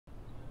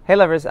Hey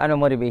lovers,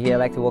 anuel here. I'd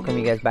like to welcome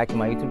you guys back to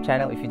my YouTube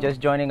channel. If you're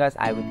just joining us,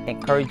 I would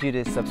encourage you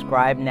to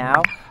subscribe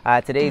now.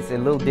 Today is a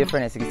little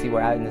different. As you can see, we're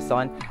out in the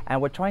sun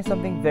and we're trying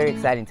something very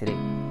exciting today.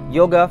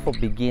 Yoga for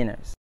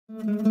beginners.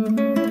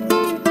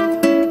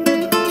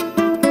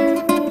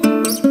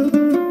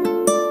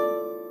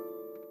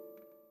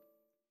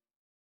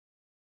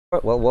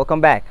 Well,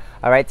 welcome back.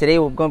 All right, today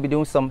we're going to be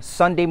doing some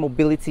Sunday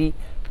mobility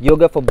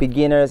yoga for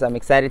beginners. I'm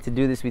excited to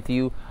do this with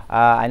you.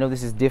 I know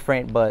this is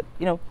different, but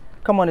you know,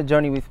 come on a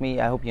journey with me.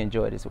 I hope you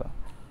enjoy it as well.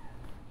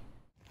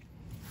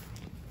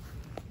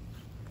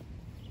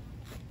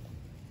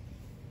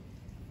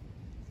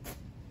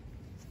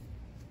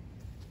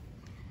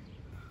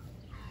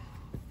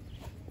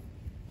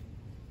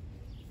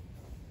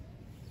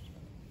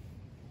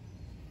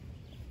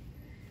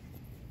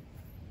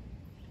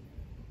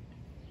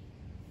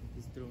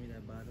 Just throw me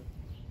that bottle.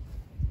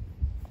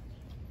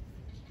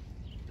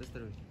 Just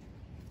throw it.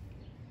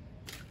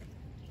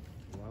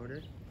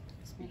 Louder.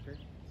 Speaker.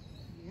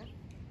 Yep.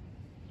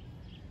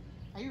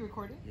 Are you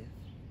recording? Yeah.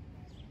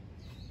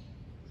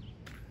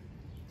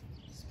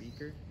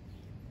 Speaker.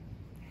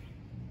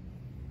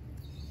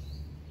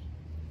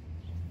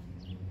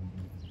 And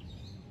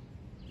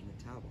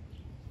a towel.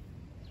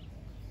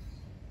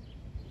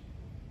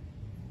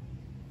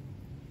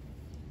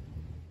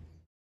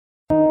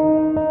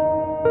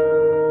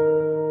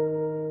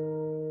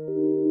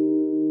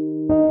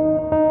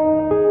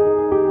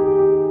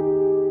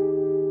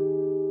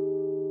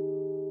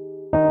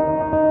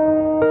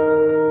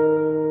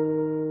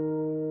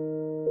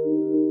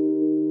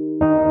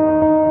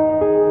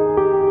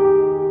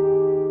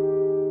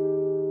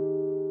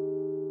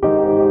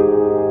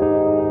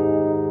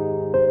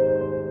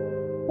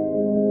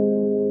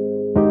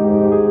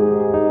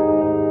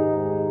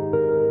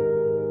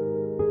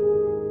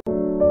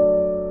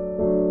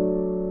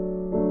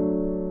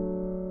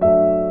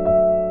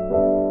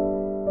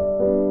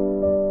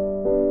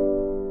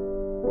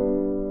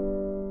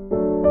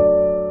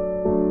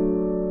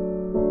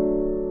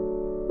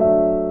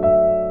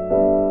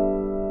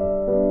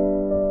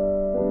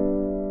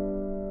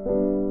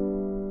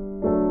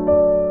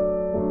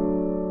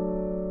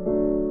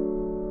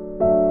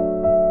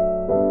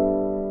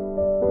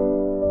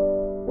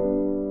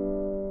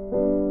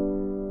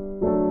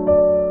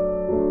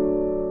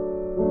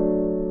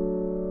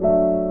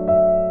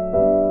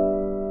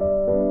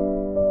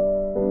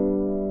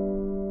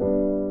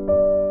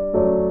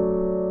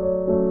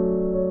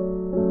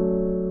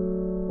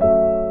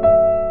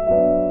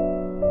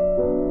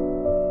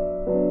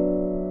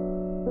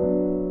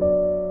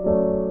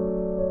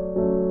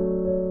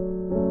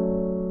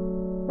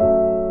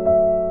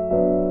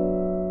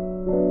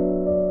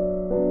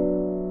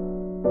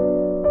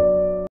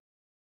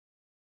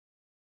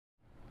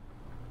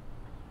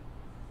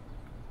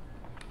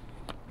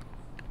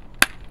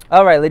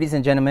 All right, ladies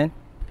and gentlemen,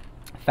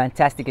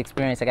 fantastic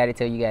experience. I got to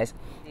tell you guys.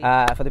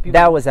 For the people,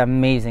 that was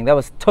amazing. That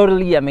was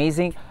totally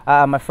amazing.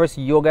 My first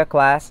yoga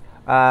class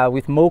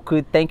with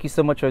Mokud. Thank you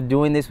so much for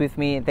doing this with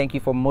me, and thank you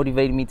for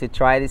motivating me to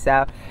try this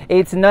out.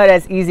 It's not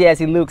as easy as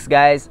it looks,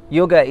 guys.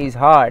 Yoga is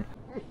hard,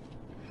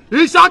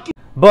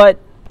 but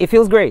it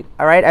feels great.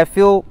 All right, I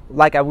feel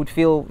like I would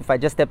feel if I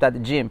just stepped out the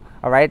gym.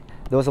 All right,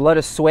 there was a lot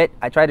of sweat.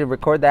 I tried to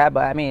record that,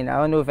 but I mean, I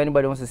don't know if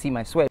anybody wants to see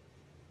my sweat,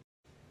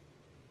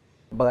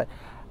 but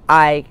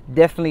I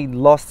definitely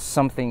lost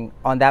something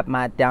on that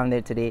mat down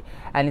there today,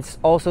 and it's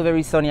also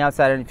very sunny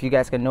outside. And if you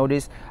guys can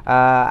notice,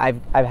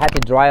 I've had to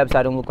dry up so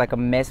I don't look like a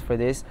mess for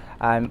this.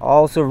 I'm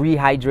also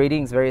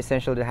rehydrating. It's very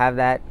essential to have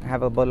that.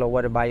 Have a bottle of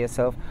water by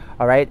yourself,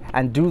 all right,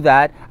 and do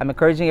that. I'm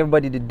encouraging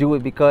everybody to do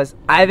it because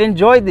I've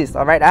enjoyed this.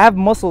 All right, I have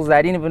muscles that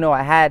I didn't even know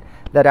I had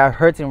that are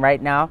hurting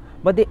right now,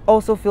 but they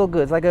also feel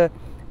good. It's like a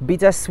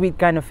bittersweet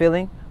kind of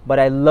feeling, but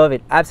I love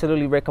it.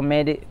 Absolutely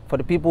recommend it for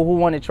the people who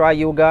want to try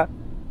yoga.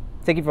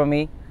 Take it from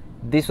me.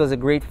 This was a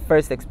great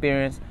first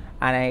experience,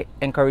 and I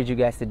encourage you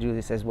guys to do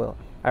this as well.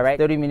 All right,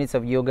 30 minutes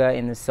of yoga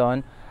in the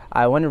sun.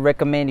 I want to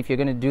recommend, if you're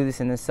going to do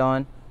this in the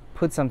sun,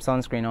 put some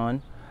sunscreen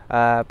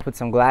on, put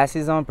some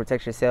glasses on,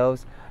 protect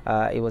yourselves.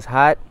 It was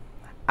hot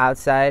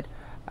outside,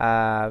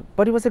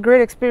 but it was a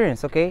great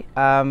experience. Okay,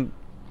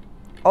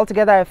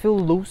 altogether I feel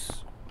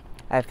loose.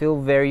 I feel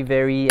very,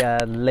 very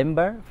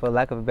limber, for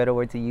lack of a better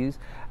word to use.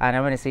 And I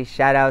want to say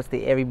shout outs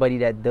to everybody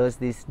that does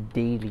this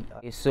daily.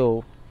 Okay,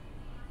 so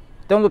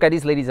don't look at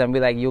these ladies and be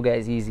like, yoga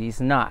is easy.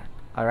 It's not.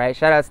 All right,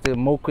 shout outs to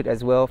Mokud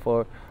as well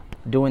for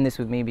doing this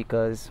with me,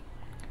 because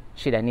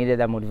shit, I needed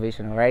that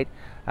motivation. All right,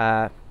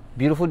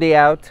 beautiful day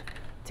out.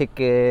 Take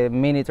a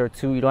minute or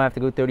two. You don't have to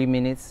go 30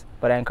 minutes,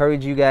 but I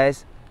encourage you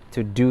guys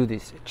to do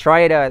this.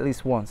 Try it out at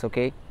least once.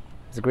 Okay,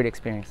 it's a great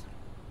experience.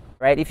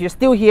 Right, if you're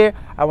still here,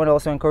 I want to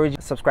also encourage you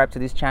to subscribe to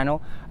this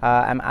channel.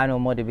 I'm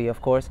anuel,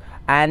 of course,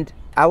 and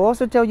I will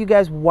also tell you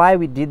guys why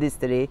we did this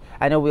today.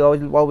 I know we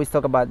always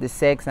talk about the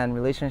sex and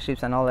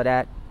relationships and all of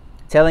that.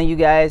 Telling you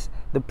guys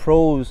the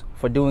pros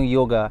for doing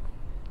yoga,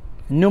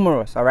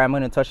 numerous. All right, I'm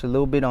going to touch a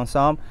little bit on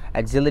some: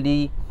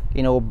 agility,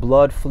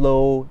 blood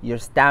flow, your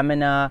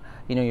stamina,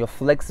 you're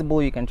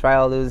flexible, you can try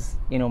all those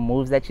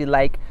moves that you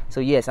like. So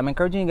yes, I'm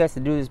encouraging you guys to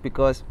do this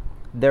because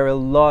there are a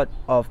lot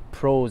of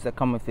pros that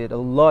come with it, a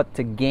lot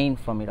to gain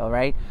from it. All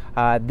right,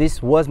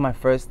 this was my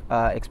first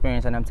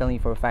experience, and I'm telling you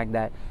for a fact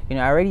that I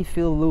already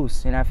feel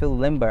loose, I feel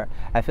limber.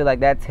 I feel like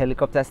that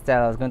helicopter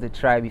style I was going to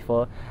try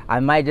before, I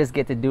might just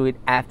get to do it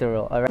after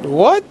all right?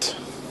 What?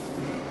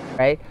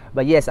 Right?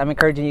 But yes, I'm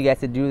encouraging you guys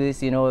to do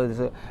this.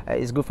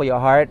 It's good for your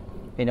heart.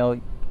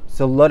 It's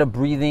a lot of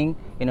breathing.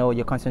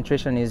 Your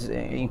concentration is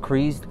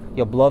increased,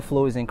 your blood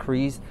flow is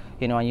increased,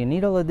 and you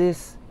need all of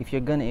this if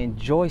you're gonna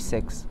enjoy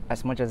sex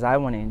as much as I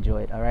want to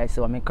enjoy it. All right,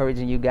 so I'm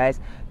encouraging you guys,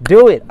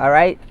 do it. All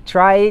right,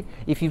 try it.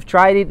 If you've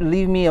tried it,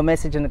 leave me a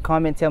message in the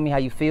comment, tell me how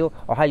you feel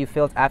or how you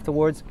felt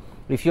afterwards.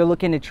 If you're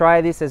looking to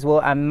try this as well,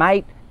 I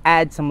might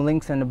add some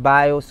links in the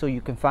bio so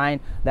you can find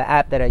the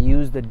app that I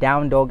use, the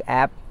Down Dog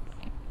app.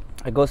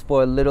 It goes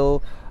for a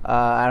little,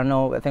 I don't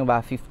know, I think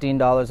about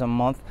 $15 a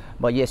month.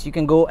 But yes, you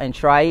can go and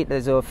try it.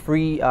 There's a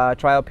free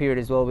trial period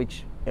as well,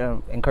 which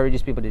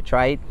encourages people to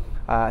try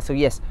it. So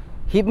yes,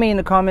 hit me in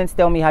the comments.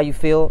 Tell me how you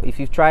feel. If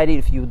you've tried it,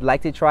 if you would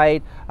like to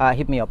try it,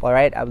 hit me up. All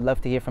right, I would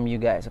love to hear from you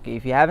guys. Okay,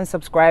 if you haven't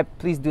subscribed,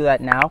 please do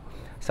that now.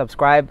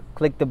 Subscribe,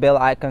 click the bell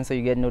icon so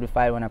you get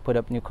notified when I put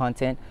up new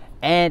content,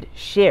 and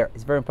share.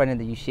 It's very important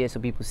that you share so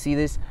people see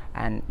this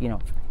and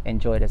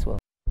enjoy it as well.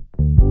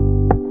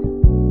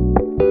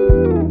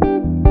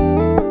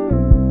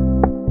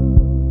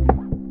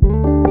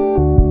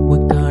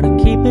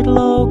 Keep it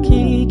low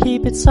key,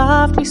 keep it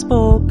softly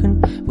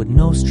spoken, with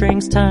no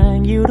strings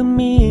tying you to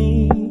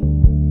me.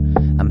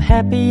 I'm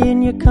happy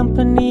in your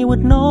company with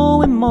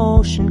no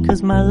emotion,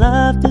 cause my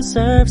love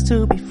deserves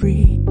to be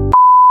free.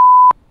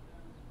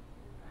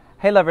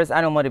 Hey lovers,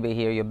 Anuel Motivate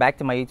here. You're back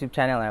to my YouTube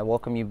channel and I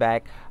welcome you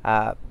back.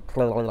 So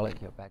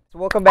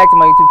welcome back to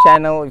my YouTube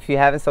channel. If you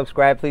haven't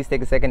subscribed, please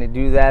take a second to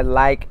do that,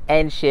 like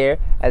and share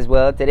as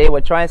well. Today we're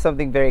trying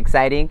something very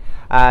exciting,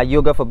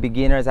 yoga for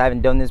beginners. I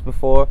haven't done this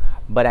before,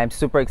 but I'm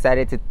super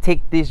excited to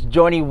take this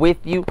journey with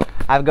you.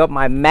 I've got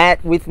my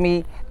mat with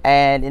me,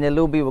 and in a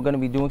little bit we're going to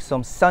be doing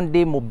some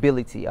Sunday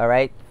mobility. All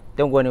right,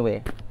 don't go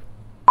anywhere.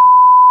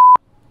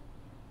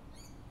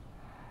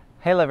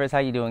 Hey lovers, how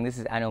you doing? This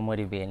is Anuel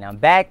Motivate, and I'm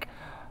back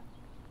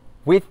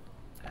with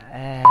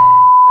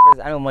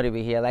Anuel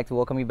Motivate here. I'd like to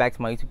welcome you back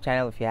to my YouTube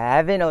channel. If you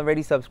haven't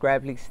already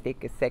subscribed, please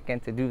take a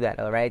second to do that.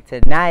 All right,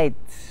 tonight